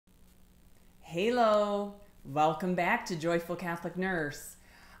Hello, welcome back to Joyful Catholic Nurse.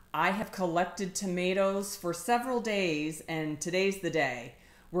 I have collected tomatoes for several days and today's the day.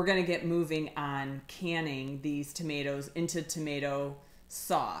 We're going to get moving on canning these tomatoes into tomato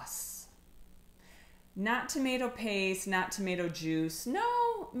sauce. Not tomato paste, not tomato juice.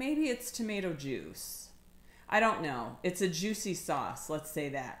 No, maybe it's tomato juice. I don't know. It's a juicy sauce, let's say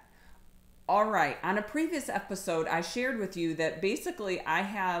that. All right, on a previous episode, I shared with you that basically I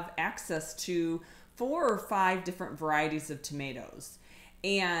have access to 4 or 5 different varieties of tomatoes.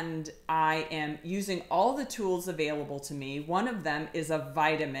 And I am using all the tools available to me. One of them is a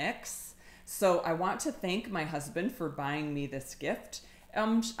Vitamix. So I want to thank my husband for buying me this gift.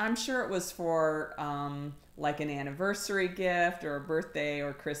 I'm sure it was for like an anniversary gift or a birthday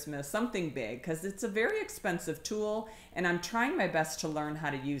or Christmas, something big, because it's a very expensive tool and I'm trying my best to learn how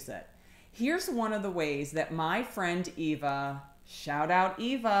to use it. Here's one of the ways that my friend Eva, shout out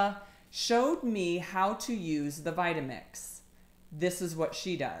Eva, showed me how to use the Vitamix. This is what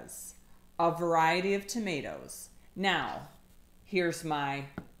she does. A variety of tomatoes. Now, here's my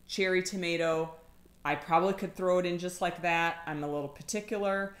cherry tomato. I probably could throw it in just like that. I'm a little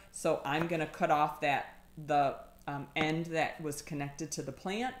particular, so I'm gonna cut off the end that was connected to the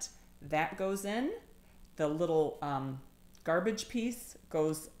plant. That goes in. The little garbage piece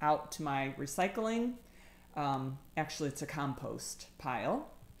goes out to my recycling. Actually, it's a compost pile.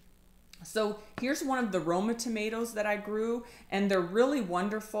 So here's one of the Roma tomatoes that I grew, and they're really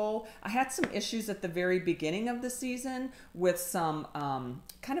wonderful. I had some issues at the very beginning of the season with some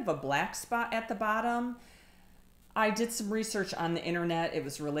kind of a black spot at the bottom. I did some research on the internet. It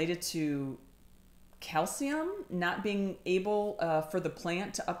was related to calcium, not being able for the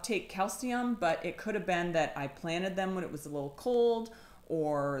plant to uptake calcium, but it could have been that I planted them when it was a little cold,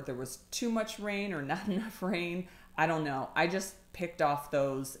 or there was too much rain or not enough rain. I don't know. I just picked off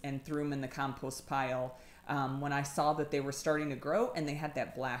those and threw them in the compost pile when I saw that they were starting to grow and they had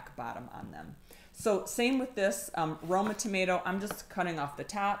that black bottom on them. So same with this Roma tomato. I'm just cutting off the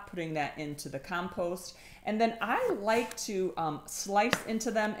top, putting that into the compost. And then I like to slice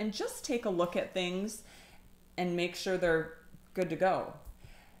into them and just take a look at things and make sure they're good to go.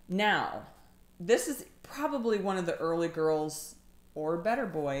 Now, this is probably one of the early girls or better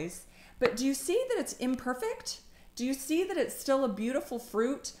boys, but do you see that it's imperfect? Do you see that it's still a beautiful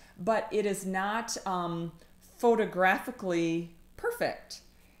fruit, but it is not photographically perfect?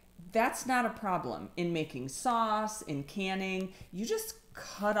 That's not a problem in making sauce, in canning. You just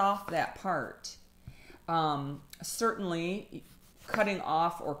cut off that part. Certainly cutting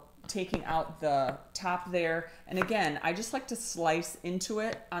off or taking out the top there. And again, I just like to slice into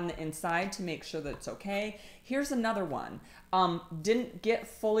it on the inside to make sure that it's okay. Here's another one. Didn't get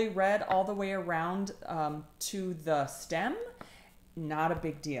fully red all the way around to the stem. Not a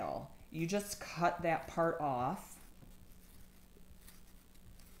big deal. You just cut that part off.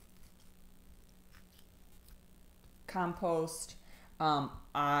 Compost.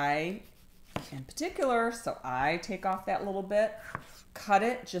 In particular, so I take off that little bit, cut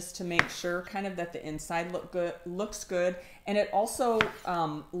it just to make sure kind of that the inside looks good, and it also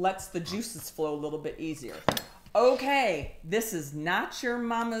lets the juices flow a little bit easier. Okay, this is not your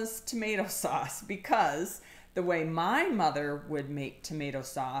mama's tomato sauce, because the way my mother would make tomato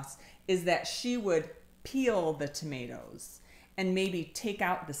sauce is that she would peel the tomatoes and maybe take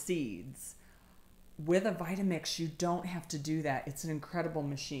out the seeds. With a Vitamix, you don't have to do that. It's an incredible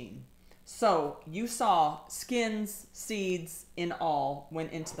machine. So you saw skins, seeds, in all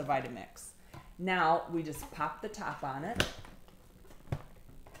went into the Vitamix. Now we just pop the top on it.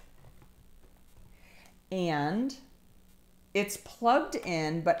 And it's plugged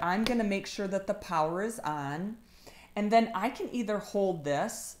in, but I'm going to make sure that the power is on. And then I can either hold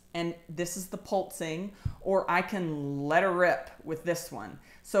this, and this is the pulsing, or I can let her rip with this one.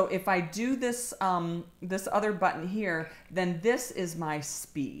 So if I do this, this other button here, then this is my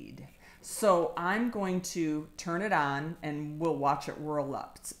speed. So I'm going to turn it on and we'll watch it whirl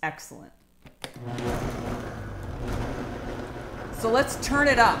up. It's excellent. So let's turn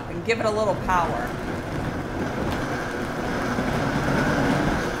it up and give it a little power.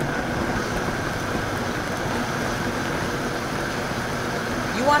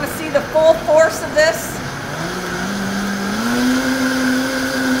 You want to see the full force of this?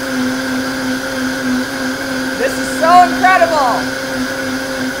 This is so incredible.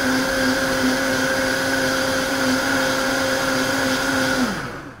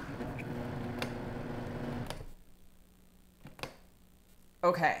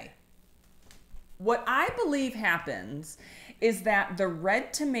 Okay, what I believe happens is that the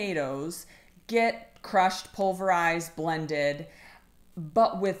red tomatoes get crushed, pulverized, blended,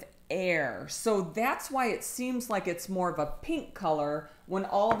 but with air. So that's why it seems like it's more of a pink color when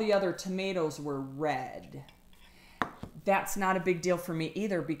all the other tomatoes were red. That's not a big deal for me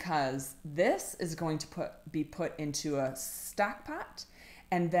either, because this is going to be put into a stock pot,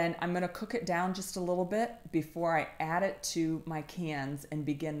 and then I'm going to cook it down just a little bit before I add it to my cans and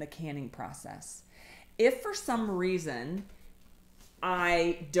begin the canning process. If for some reason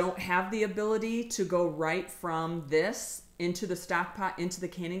I don't have the ability to go right from this into the stock pot, into the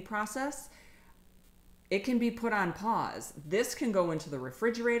canning process, it can be put on pause. This can go into the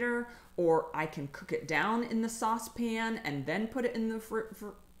refrigerator, or I can cook it down in the saucepan and then put it in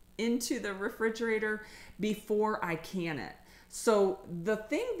into the refrigerator before I can it. So the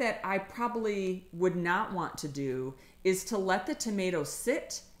thing that I probably would not want to do is to let the tomatoes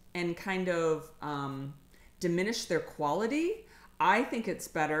sit and kind of diminish their quality. I think it's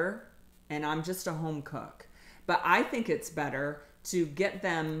better, and I'm just a home cook, but I think it's better to get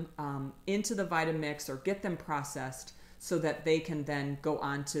them into the Vitamix or get them processed so that they can then go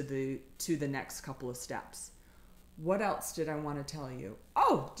on to the next couple of steps. What else did I want to tell you?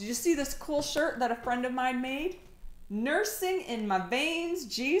 Oh, did you see this cool shirt that a friend of mine made? Nursing in my veins,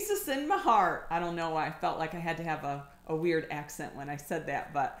 Jesus in my heart. I don't know why I felt like I had to have a weird accent when I said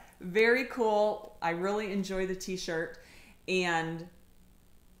that, but very cool. I really enjoy the t-shirt. And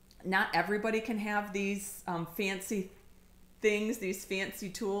not everybody can have these fancy things, these fancy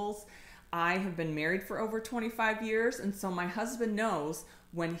tools. I have been married for over 25 years, and so my husband knows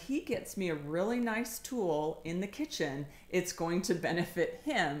when he gets me a really nice tool in the kitchen, it's going to benefit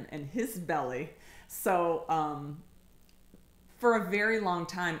him and his belly. So for a very long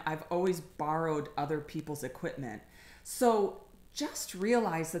time, I've always borrowed other people's equipment. So just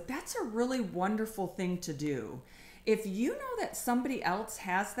realize that that's a really wonderful thing to do. If you know that somebody else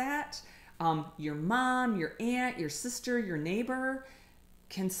has that, your mom, your aunt, your sister, your neighbor,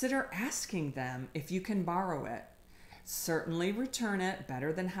 consider asking them if you can borrow it. Certainly return it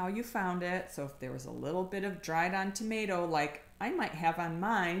better than how you found it. So if there was a little bit of dried on tomato like I might have on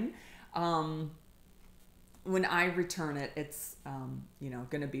mine, when I return it, it's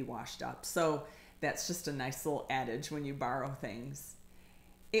going to be washed up. So that's just a nice little adage when you borrow things.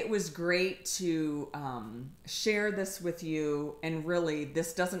 It was great to share this with you, and really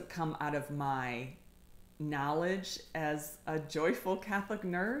this doesn't come out of my knowledge as a joyful Catholic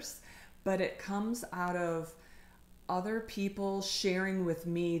nurse, but it comes out of other people sharing with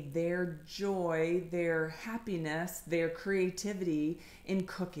me their joy, their happiness, their creativity in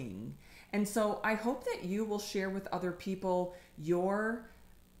cooking. And so I hope that you will share with other people your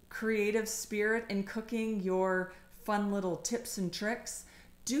creative spirit in cooking, your fun little tips and tricks.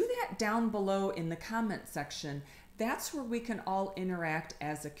 Do that down below in the comment section. That's where we can all interact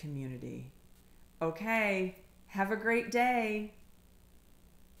as a community. Okay, have a great day.